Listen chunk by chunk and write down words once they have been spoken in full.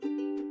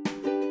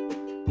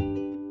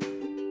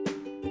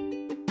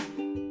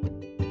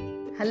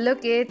Hello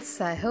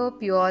kids, I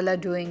hope you all are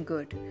doing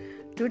good.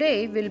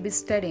 Today we'll be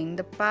studying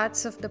the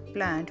parts of the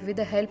plant with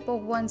the help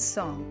of one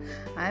song.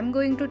 I'm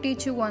going to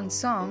teach you one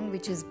song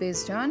which is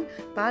based on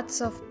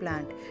parts of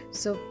plant.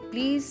 So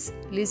please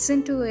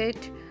listen to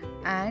it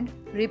and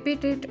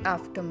repeat it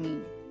after me.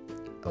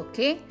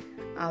 Okay?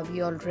 Are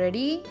we all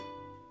ready?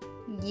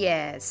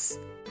 Yes.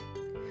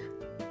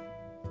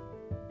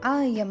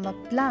 I am a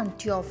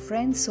plant, your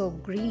friend so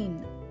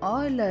green.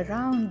 All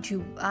around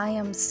you I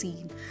am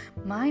seen.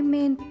 My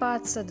main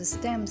parts are the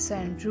stems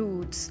and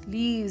roots,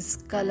 leaves,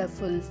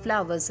 colorful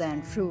flowers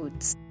and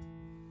fruits.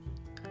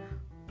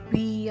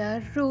 We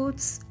are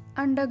roots,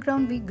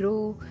 underground we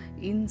grow.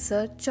 In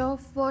search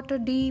of water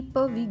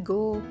deeper we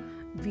go.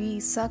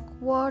 We suck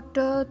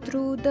water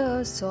through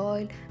the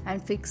soil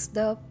and fix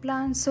the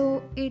plant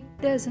so it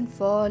doesn't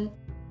fall.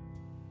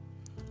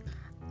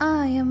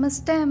 I am a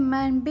stem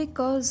and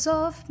because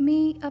of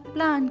me a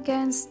plant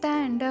can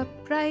stand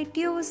upright,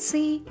 you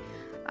see.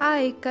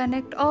 I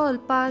connect all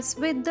parts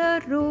with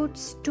the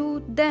roots,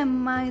 to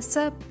them I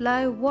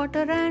supply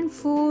water and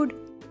food.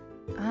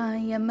 I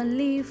am a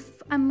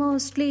leaf, I'm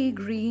mostly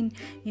green,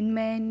 in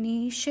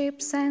many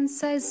shapes and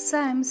sizes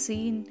I'm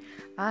seen.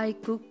 I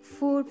cook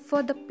food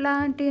for the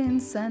plant in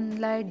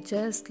sunlight,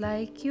 just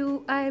like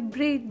you I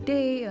breathe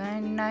day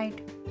and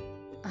night.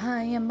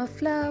 I am a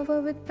flower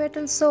with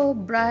petals so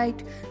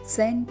bright,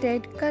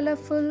 scented,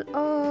 colorful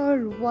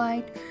or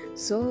white.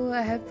 So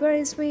I have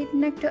very sweet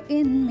nectar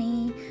in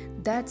me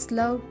that's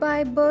loved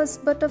by birds,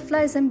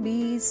 butterflies and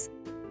bees.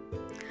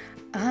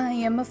 I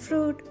am a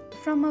fruit,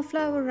 from a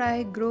flower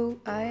I grow.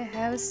 I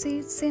have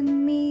seeds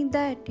in me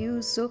that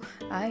you sow.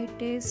 I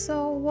taste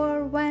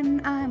sour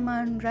when I'm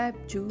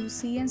unripe,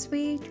 juicy and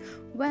sweet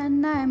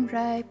when I'm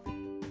ripe.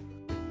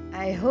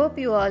 I hope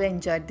you all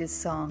enjoyed this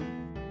song.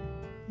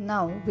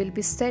 Now we'll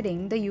be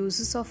studying the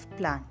uses of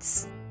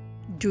plants.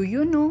 Do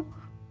you know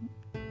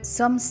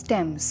some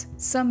stems,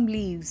 some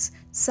leaves,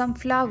 some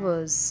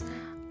flowers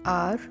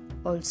are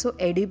also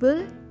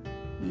edible?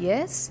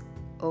 Yes?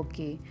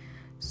 Okay.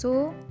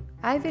 So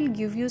I will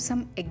give you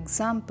some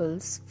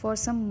examples for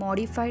some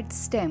modified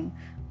stem,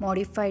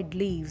 modified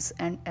leaves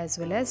and as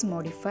well as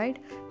modified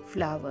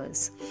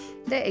flowers.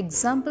 The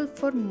example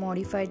for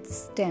modified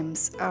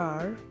stems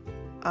are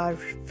our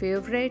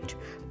favorite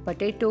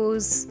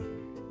potatoes,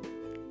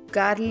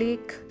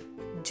 garlic,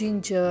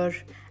 ginger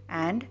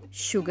and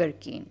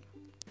sugarcane.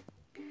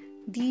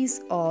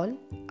 These all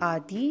are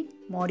the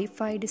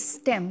modified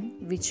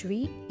stem which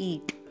we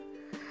eat.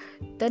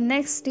 The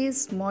next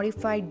is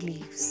modified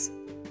leaves.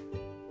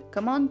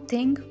 Come on,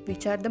 think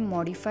which are the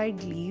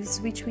modified leaves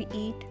which we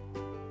eat.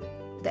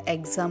 The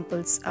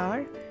examples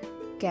are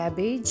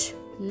cabbage,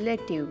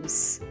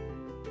 lettuce.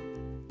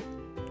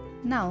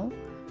 Now,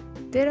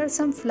 there are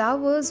some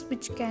flowers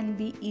which can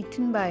be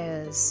eaten by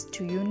us.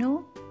 Do you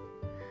know?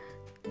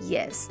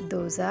 Yes,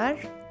 those are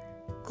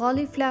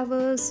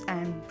cauliflowers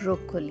and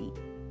broccoli.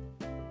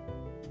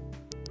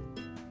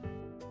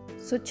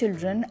 So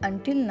children,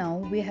 until now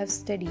we have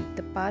studied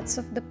the parts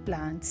of the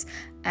plants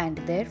and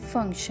their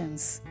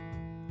functions.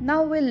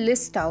 Now we'll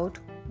list out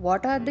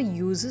what are the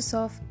uses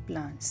of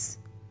plants.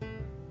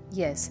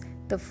 Yes,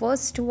 the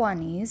first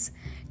one is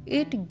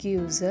it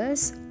gives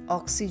us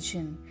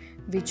oxygen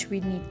which we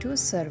need to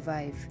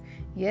survive.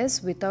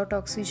 Yes, without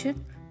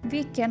oxygen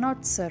we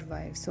cannot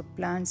survive. So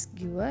plants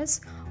give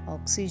us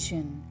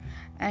oxygen,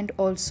 and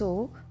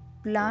also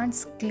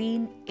plants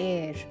clean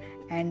air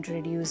and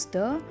reduce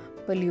the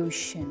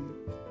pollution.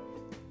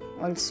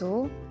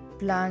 Also,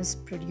 plants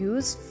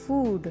produce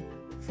food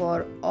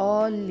for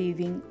all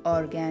living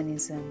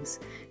organisms.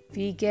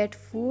 We get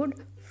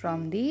food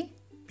from the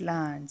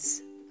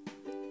plants.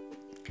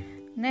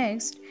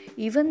 Next,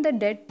 even the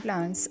dead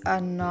plants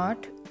are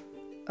not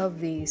a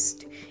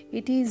waste.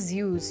 It is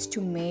used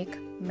to make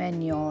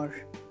manure.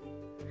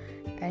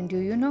 And do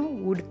you know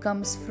wood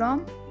comes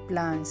from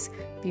plants?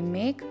 We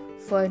make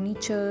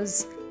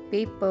furnitures,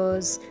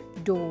 papers,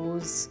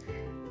 doors,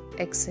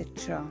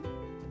 etc.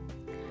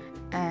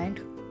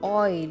 And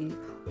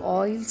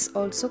oils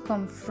also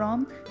come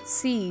from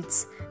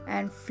seeds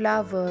and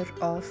flower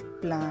of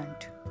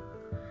plant.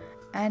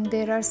 And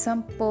there are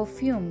some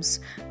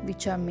perfumes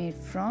which are made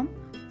from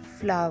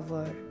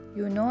flower.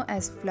 You know,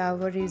 as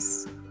flower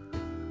is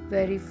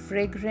very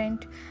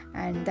fragrant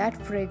and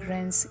that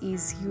fragrance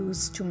is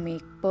used to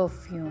make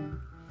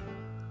perfume.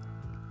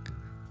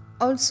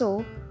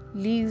 Also,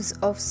 leaves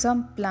of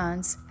some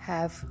plants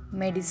have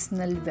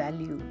medicinal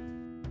value.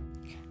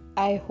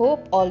 I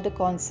hope all the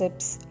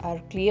concepts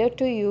are clear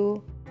to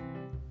you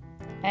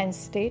and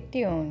stay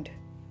tuned.